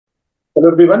Hello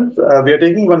everyone. We are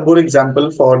taking one more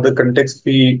example for the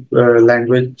context-free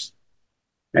language,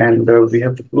 and we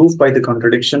have to prove by the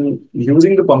contradiction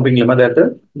using the pumping lemma that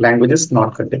the language is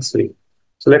not context-free.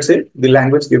 So let's say the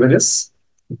language given is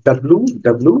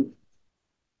W,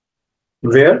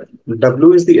 where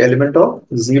W is the element of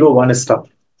 0, 1 star.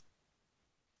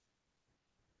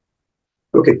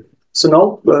 Okay. So now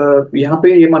यहाँ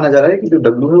पे ये माना जा रहा है कि जो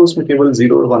W है उसमें केवल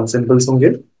 0 और 1 सिंबल्स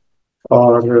होंगे,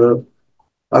 और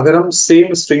अगर हम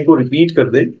सेम स्ट्रिंग को रिपीट कर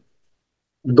दें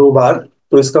दो बार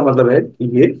तो इसका मतलब है कि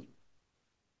ये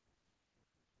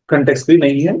कंटेक्स्ट फ्री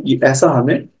नहीं है। ये ऐसा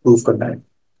हमें प्रूव करना है।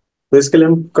 तो इसके लिए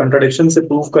हम कंट्राडिक्शन से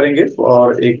प्रूव करेंगे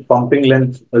और एक पंपिंग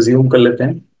लेंथ अज्यूम कर लेते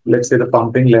हैं। Let's say the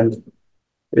pumping length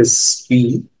is P,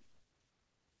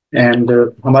 and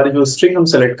हमारी जो स्ट्रिंग हम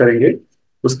सेलेक्ट करेंगे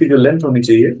उसकी जो लेंथ होनी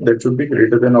चाहिए that should be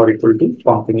greater than और equal to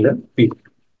pumping length P.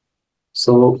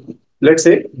 So let's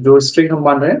say जो स्ट्रिंग हम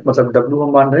मान रहे हैं, मतलब डब्ल्यू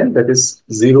हम मान रहे हैं, that is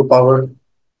 0 power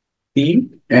P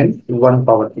and 1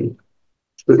 power P.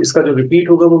 तो इसका जो रिपीट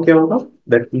होगा वो क्या होगा,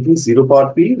 that will be 0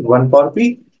 power P, 1 power P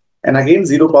and again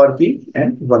 0 power P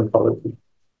and 1 power P.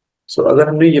 सो अगर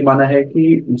हमने ये माना है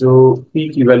कि जो p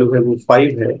की वैल्यू है वो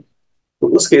 5 है, तो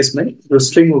उस केस में जो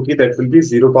स्ट्रिंग होगी that will be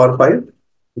 0 power 5,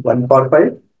 1 power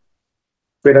 5,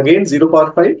 फिर again 0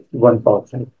 power 5, 1 power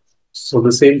 5। So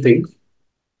the same thing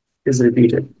is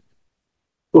repeated.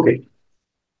 Okay,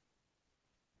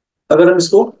 अगर हम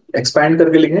इसको एक्सपैंड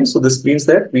करके लिखें, so this means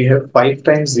that we have 5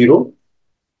 times 0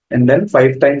 and then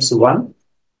 5 times 1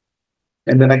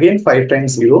 and then again 5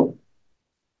 times 0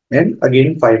 and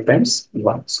again 5 times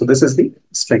 1. So this is the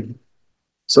string.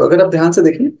 So अगर आप ध्यान से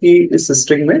देखें कि इस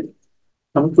स्ट्रिंग में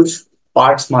हम कुछ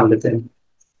पार्ट्स मान लेते हैं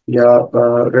या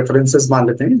रेफरेंसेस मान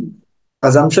लेते हैं,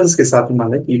 assumptions के साथ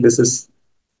मान लें कि this is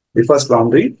the first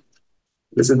boundary,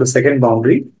 this is the second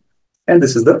boundary and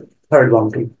this is the third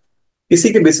boundary. इसी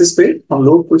के बेसिस पे हम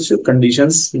लोग कुछ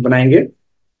कंडीशंस बनाएंगे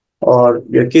और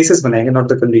केसेस बनाएंगे, not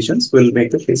the conditions, will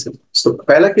make the cases. सो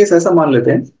पहला केस ऐसा मान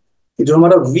लेते हैं कि जो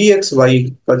हमारा वी एक्स वाई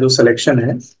का जो सिलेक्शन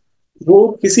है वो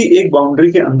किसी एक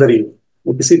बाउंड्री के अंदर ही,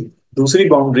 वो किसी दूसरी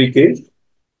बाउंड्री के,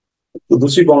 तो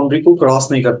दूसरी बाउंड्री को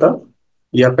क्रॉस नहीं करता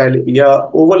या पहले या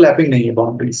ओवरलैपिंग नहीं है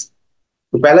बाउंड्रीज।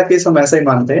 तो पहला केस हम ऐसा ही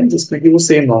मानते हैं जिसमें कि वो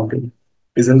same boundary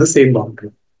is in the same boundary.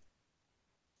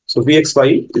 So we x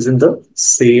Y is in the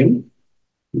same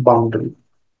boundary.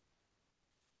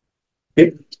 Okay,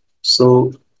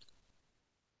 so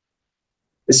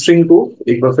string को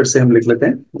एक बार फिर से हम लिख लेते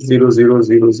हैं, 0 0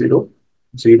 0 0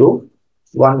 0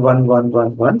 1 1 1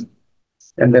 1 1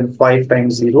 and then 5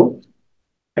 times 0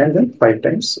 and then 5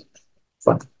 times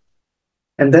 1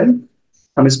 and then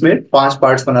हम इसमें 5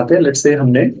 पार्ट्स बनाते हैं। लेट्स से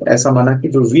हमने ऐसा माना कि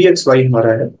जो वी एक्स वाई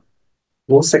हमारा है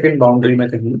वो सेकेंड बाउंड्री में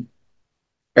कहीं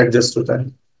एडजस्ट होता है।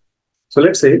 सो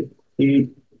लेट्स से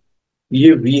कि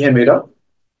ये वी है मेरा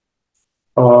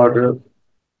और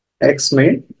एक्स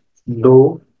में दो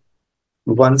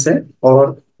वंस है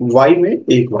और y में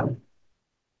एक वन है,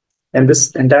 and this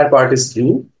entire part is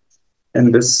u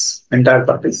and this entire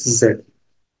part is z.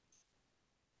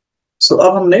 So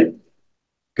अब हमने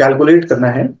कैलकुलेट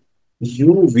करना है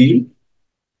u v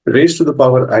raised to the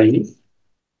power I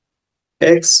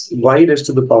x y raised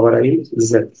to the power I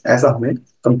z, ऐसा हमें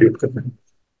compute करना है।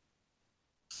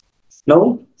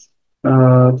 Now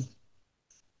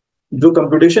जो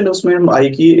computation है उसमें हम i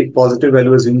की एक पॉजिटिव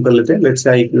वैल्यू अज्यूम कर लेते हैं। लेट्स से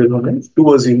i की वैल्यू हमने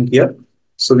 2 अज्यूम किया।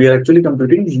 So we are actually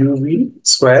computing u v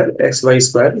square x y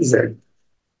square z।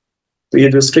 तो ये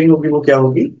जो स्ट्रिंग होगी वो क्या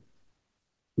होगी,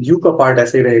 u का पार्ट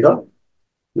ऐसे ही रहेगा,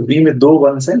 v में दो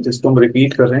वंस हैं जिसको हम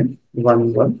रिपीट कर रहे हैं, 1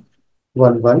 1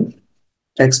 1 1,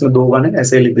 x में दो वन है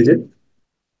ऐसे ही लिख दीजिए,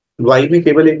 y में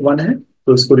केवल एक वन है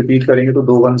तो इसको रिपीट करेंगे तो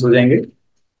दो वंस हो जाएंगे,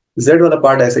 z वाला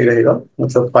पार्ट ऐसे ही रहेगा,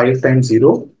 मतलब 5 टाइम्स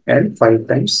 0 एंड 5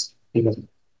 टाइम्स 11।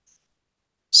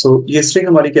 सो ये स्ट्रिंग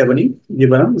हमारी क्या बनी, ये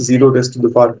बना 0 रेज़ टू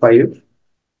द पावर 5।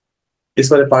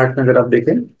 इस वाले पार्ट में अगर आप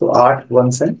देखें तो 8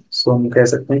 वंस हैं, सो हम कह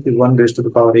सकते हैं कि 1 रेज़ टू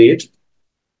द पावर 8।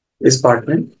 इस पार्ट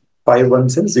में 5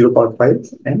 वंस हैं, 0 पावर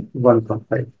 5 एंड 1 पावर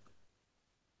 5।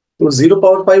 तो 0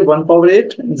 power 5, 1 power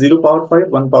 8, 0 power 5,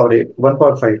 1 power 8, 1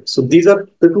 power 5। So these are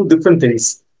the two different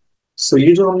things. सो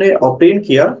ये जो हमने ऑब्टेन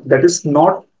किया that is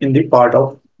not in the part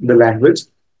of the language,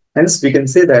 hence we can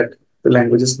say that the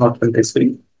language is not context free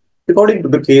according to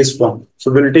the case 1.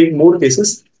 So we'll take more cases,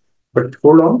 but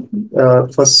hold on.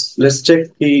 First let's check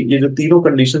कि ये जो तीनों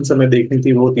conditions हमें देखनी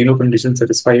थी वो तीनों conditions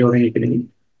satisfy हो रही है कि नहीं।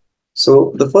 So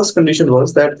the first condition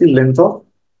was that the length of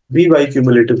vy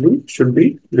cumulatively should be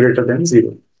greater than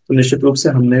 0. तो निश्चित रूप से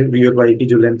हमने v और y की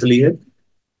जो लेंथ ली है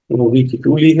वो v की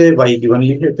 2 ली है, y की 1 ली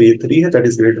है, तो ये 3 है, that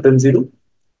is greater than 0.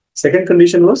 Second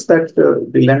condition was that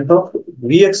the length of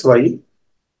vxy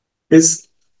is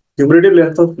cumulative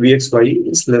length of Vxy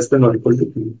is less than or equal to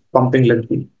P, pumping length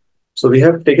P. So we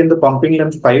have taken the pumping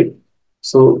length 5.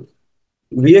 So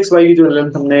Vxy की जो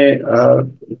length हमने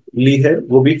ली है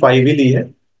वो भी 5 ही ली है.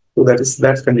 So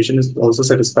that condition is also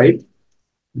satisfied.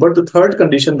 But the third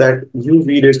condition that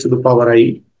uv raised to the power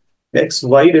I x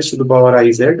y raised to the power I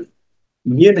z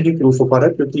ये नहीं proof हो पा रहा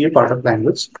क्योंकि ये पार्ट ऑफ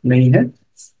लैंग्वेज नहीं है.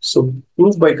 सो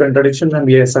प्रूफ बाय कंट्राडिक्शन हम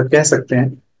ये ऐसा कह सकते हैं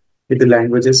कि the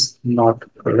language is not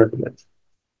regular.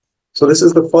 So this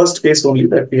is the first case only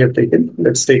that we have taken.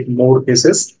 Let's take more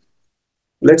cases.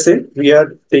 Let's say we are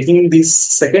taking the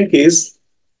second case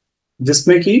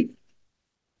जिसमें कि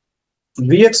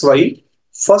vxy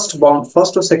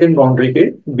first और सेकंड बाउंड्री के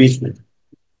बीच में.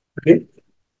 Okay,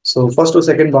 so first और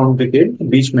second boundary के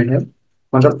बीच में है,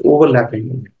 मतलब ओवरलैपिंग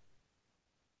है.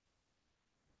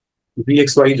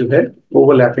 vxy जो है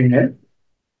ओवरलैपिंग है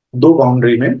दो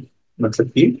बाउंड्री में, मतलब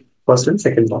कि फर्स्ट एंड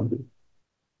सेकंड बाउंड्री.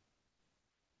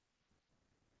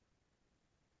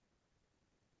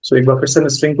 सो एक बार फिर से हम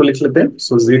स्ट्रिंग को लिख लेते हैं.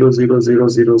 सो 0 0 0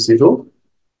 0 0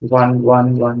 1 1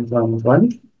 1 1 1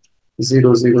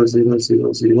 0 0 0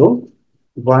 0 0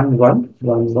 1 1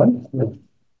 1 1 1.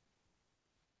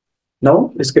 नाउ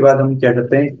इसके बाद हम क्या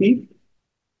करते हैं कि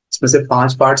इसमें से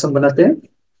 5 पार्ट्स हम बनाते हैं.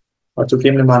 और चूंकि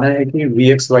हमने माना है कि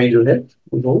vxy जो है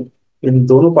वो इन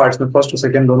दोनों पार्ट्स में फर्स्ट और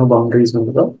सेकंड दोनों बाउंड्रीज में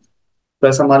होगा, तो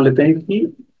ऐसा मान लेते हैं कि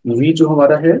v जो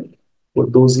हमारा है वो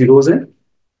 2 जीरोज है,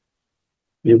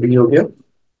 ये भी हो गया.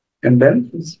 एंड देन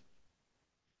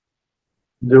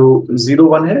जो 0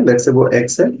 1 है लेट्स से वो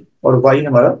x है और y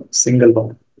हमारा सिंगल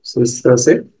बाउंड. सो इस तरह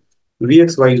से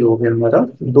vxy जो हो गया हमारा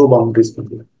दो बाउंड्रीज में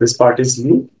गया. This part is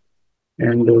u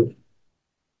and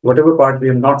whatever part we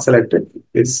have not selected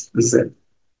is z.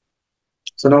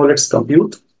 So now let's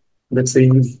compute. Let's say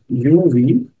uv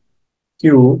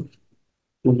cube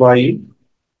y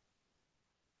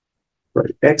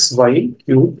x y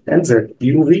cube and z.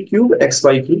 uv cube x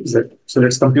y cube z. So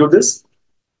let's compute this.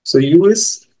 So u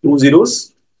is 2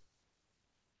 zeros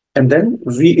and then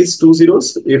v is 2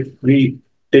 zeros. If we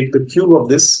take the cube of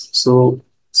this, so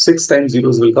 6 times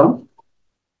zeros will come.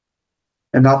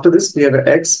 And after this we have a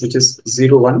x which is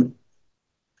 0 1,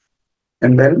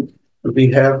 and then we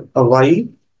have a y,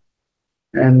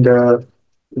 and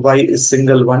y is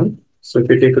single 1. So if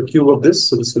we take a cube of this,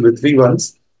 so this will be 3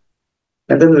 ones,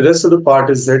 and then the rest of the part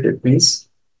is z. It means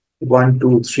 1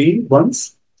 2 3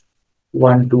 ones,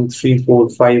 1 2 3 4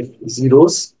 5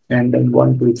 zeros, and then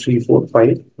 1 2 3 4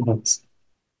 5 ones.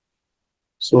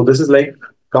 So this is like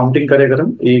counting करें अगर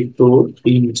हम 1 2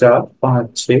 3 4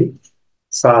 5 6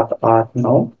 7 8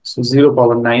 9, so 0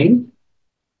 power 9,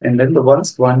 and then the ones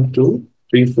 1 2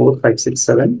 3 4 5 6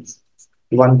 7,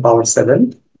 1 power 7,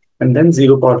 and then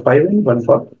 0 power 5 and 1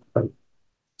 power 5.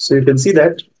 So you can see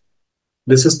that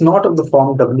this is not of the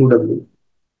form WW.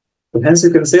 So hence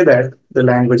you can say that the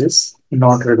language is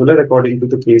not regular according to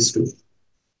the case 2.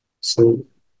 So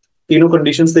तीनों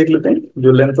conditions देख लेते हैं.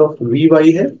 जो length of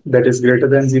Vy है that is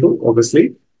greater than 0 obviously.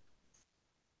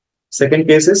 Second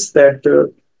case is that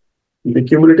the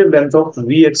cumulative length of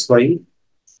Vxy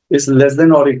is less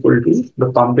than or equal to the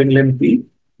pumping length P.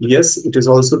 Yes, it is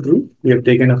also true. We have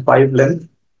taken a 5 length.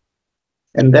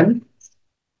 And then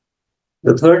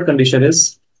the third condition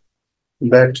is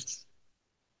that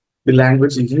the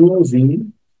language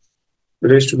uv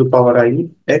raised to the power I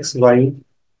x y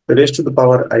raised to the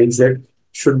power I z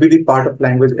should be the part of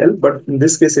language L, but in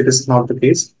this case it is not the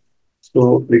case.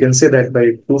 So we can say that by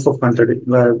proof of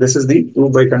contradiction, this is the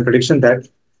proof by contradiction that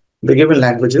the given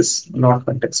language is not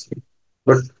context free.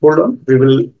 But hold on, we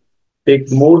will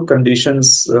take more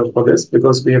conditions for this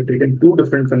because we have taken 2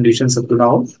 different conditions up to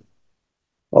now.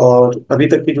 और अभी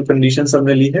तक की जो conditions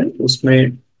हमने ली है उसमें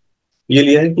ये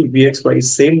लिया है कि vxy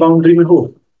सेम बाउंड्री में हो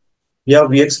या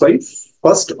vxy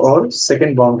फर्स्ट और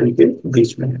सेकंड बाउंड्री के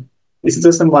बीच में है. इसी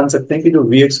तरह से हम मान सकते हैं कि जो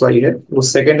vxy है वो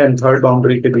सेकंड एंड थर्ड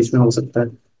बाउंड्री के बीच में हो सकता है.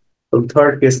 तो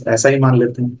थर्ड केस ऐसा ही मान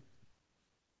लेते हैं.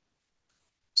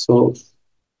 सो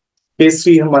केस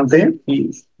 3 हम मानते हैं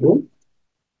कि वो,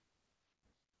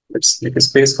 let's make a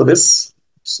space for this.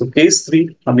 So case 3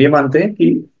 हम ये मानते हैं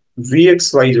कि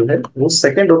vxy जो है वो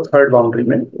सेकंड और थर्ड बाउंड्री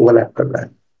में ओवरलैप कर रहा है.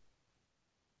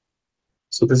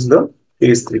 So this is the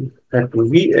case 3 that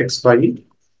vxy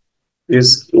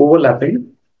is overlapping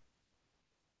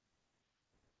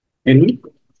in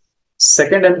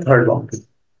second and third boundary.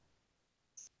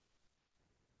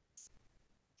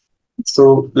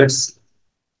 So let's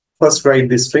first write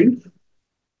this string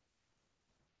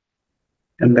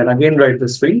and then again write the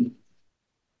string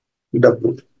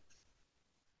w.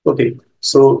 Okay,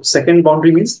 so second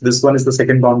boundary means this one is the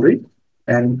second boundary,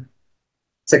 and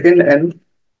second and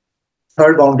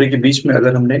third boundary के बीच में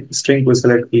अगर हमने string को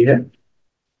select की है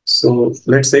So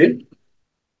let's say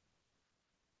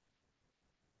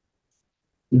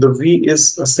the v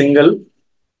is a single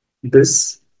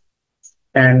this,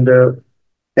 and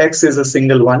x is a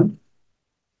single one,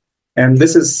 and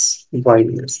this is y,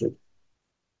 let's say.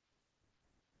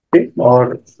 Okay,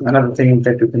 or another thing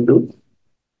that you can do,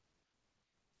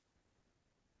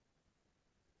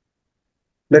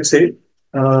 let's say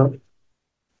uh,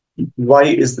 y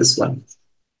is this one,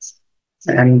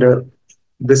 and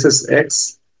this is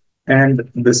x, and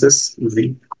this is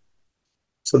v.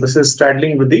 So this is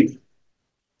straddling with the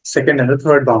second and the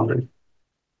third boundary.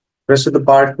 Rest of the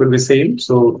part will be same.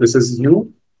 So this is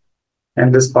u,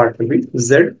 and this part will be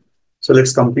z. So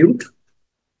let's compute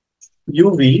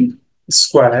uv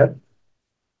square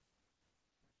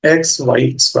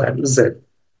xy square z.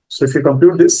 So if you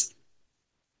compute this,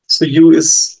 so u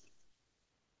is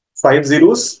 5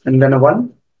 zeros and then a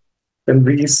 1, then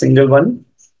v is single 1.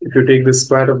 If you take the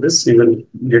square of this, you will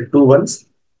get 2 1s,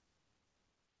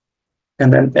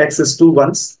 and then x is 2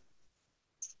 1s,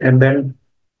 and then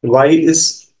y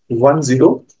is 1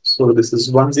 0. So this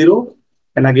is 1 0,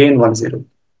 and again 1 0.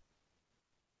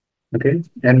 Okay,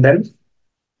 and then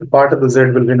the part of the z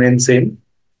will remain same.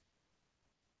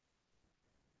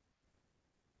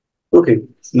 Okay,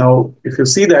 now if you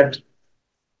see that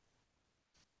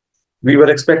we were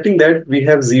expecting that we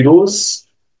have zeros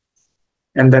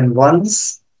and then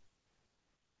ones,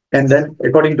 and then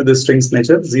according to the string's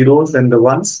nature, zeros and the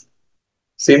ones,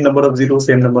 same number of zeros,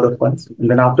 same number of ones, and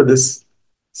then after this,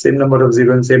 same number of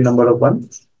zero and same number of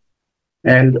ones,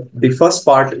 and the first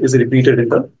part is repeated in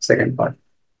the second part.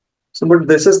 So, but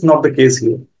this is not the case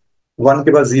here. One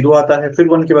के बाद zero आता है, फिर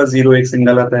one के बाद zero एक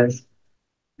single आता है,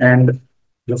 and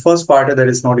the first part that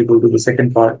is not equal to the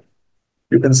second part.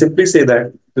 You can simply say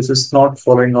that this is not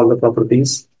following all the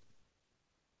properties,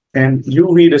 and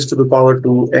uv raised to the power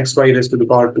 2 xy raised to the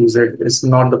power 2z is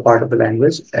not the part of the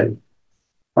language L.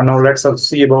 And now let's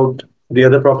see about the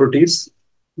other properties.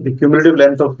 The cumulative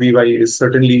length of vy is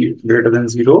certainly greater than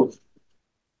 0.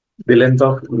 The length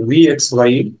of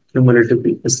vxy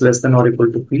cumulatively is less than or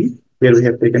equal to p. Here we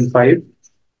have taken 5.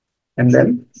 And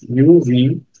then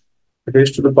uv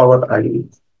raised to the power I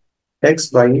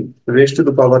xy raised to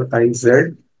the power iz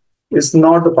is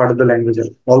not a part of the language L.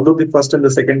 Although the first and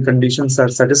the second conditions are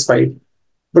satisfied,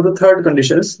 but the third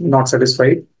condition is not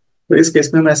satisfied. तो इस case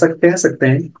में हम ऐसा कह सकते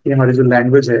हैं कि हमारी जो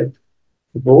लैंग्वेज है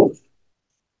वो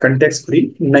कंटेक्स्ट फ्री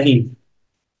नहीं।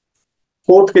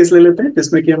 फोर्थ केस ले लेते हैं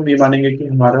जिसमें कि हम ये मानेंगे कि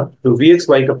हमारा जो वी एक्स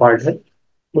वाई का पार्ट है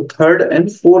वो थर्ड एंड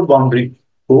फोर्थ बाउंड्री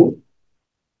को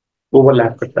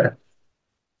ओवरलैप करता है।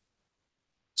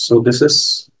 So this is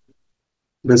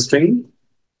the string,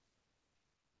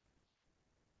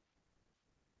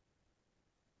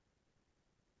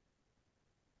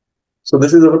 so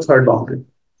this is our third boundary.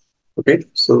 Okay,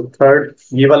 so third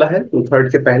ये वाला है, तो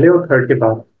थर्ड के पहले और थर्ड के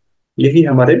बाद यही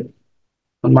हमारे,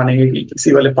 हम मानेंगे कि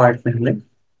इसी वाले पार्ट में हमें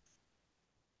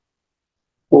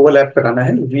overlap कराना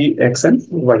है v x and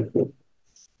y को।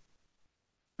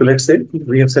 So let's say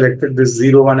we have selected this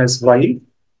 0 1 as y,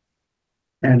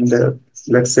 and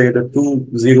let's say the two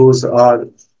zeros are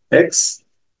x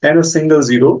and a single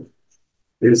zero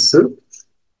is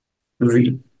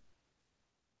v.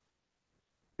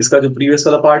 इसका जो प्रीवियस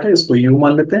वाला पार्ट है इसको u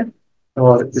मान लेते हैं,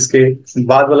 और इसके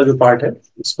बाद वाला जो पार्ट है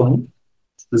इसको हम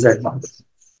z मान लेते हैं।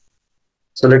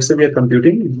 So let's say we are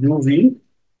computing u v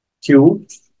q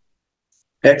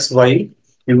x y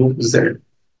q z.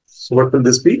 So what will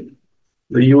this be?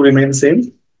 The u remains same,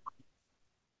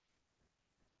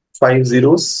 5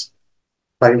 zeros,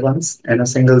 5 ones and a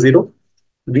single zero.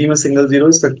 v में single zero,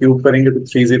 इसका cube करेंगे तो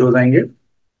 3 zeros आएंगे।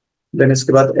 Then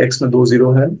इसके बाद x में 2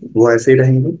 zero है वो ऐसे ही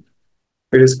रहेंगे।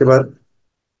 फिर इसके बाद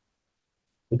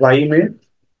y में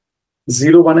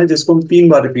 0 1 है जिसको हम 3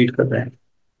 बार रिपीट कर रहे हैं,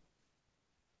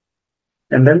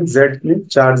 एंड देन z में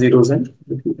 4 zeros हैं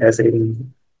ऐसे ही रहेंगे।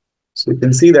 So you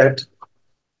can see that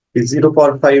 0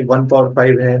 power 5 1 power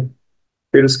 5 है,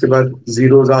 फिर उसके बाद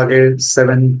जीरोस आ गए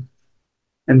 7,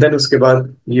 एंड देन उसके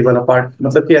बाद ये वाला पार्ट,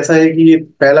 मतलब कि ऐसा है कि ये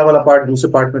पहला वाला पार्ट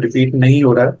दूसरे पार्ट में रिपीट नहीं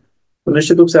हो रहा है। तो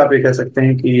निश्चित रूप से आप ये कह सकते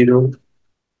हैं कि ये जो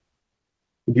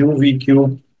you we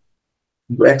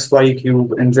cube x Y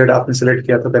cube and Z आपने सेलेक्ट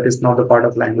किया था that is not the part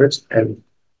of language L.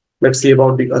 Let's see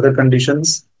about the other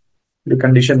conditions. The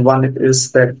condition 1 is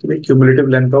that the cumulative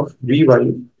length of vy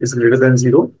is greater than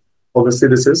 0. Obviously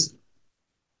this is,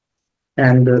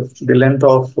 and the length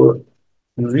of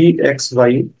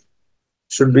vxy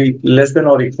should be less than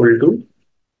or equal to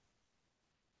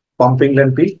pumping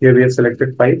length p. Here we have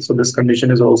selected 5, so this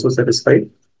condition is also satisfied.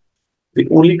 The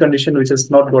only condition which has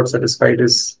not got satisfied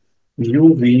is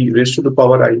uv raised to the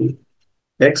power I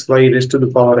xy raised to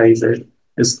the power iz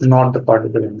is not the part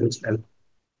of the language L.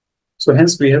 So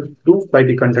hence we have proved by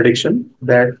the contradiction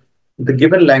that the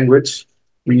given language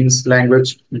means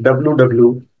language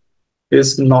WW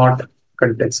is not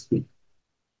context free.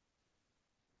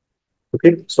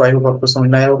 Okay, so I hope आपको समझ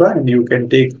में आया होगा and you can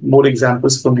take more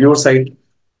examples from your side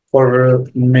for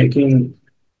making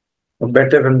a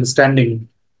better understanding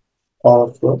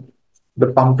of the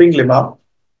pumping lemma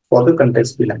for the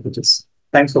context free languages.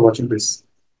 Thanks for watching this.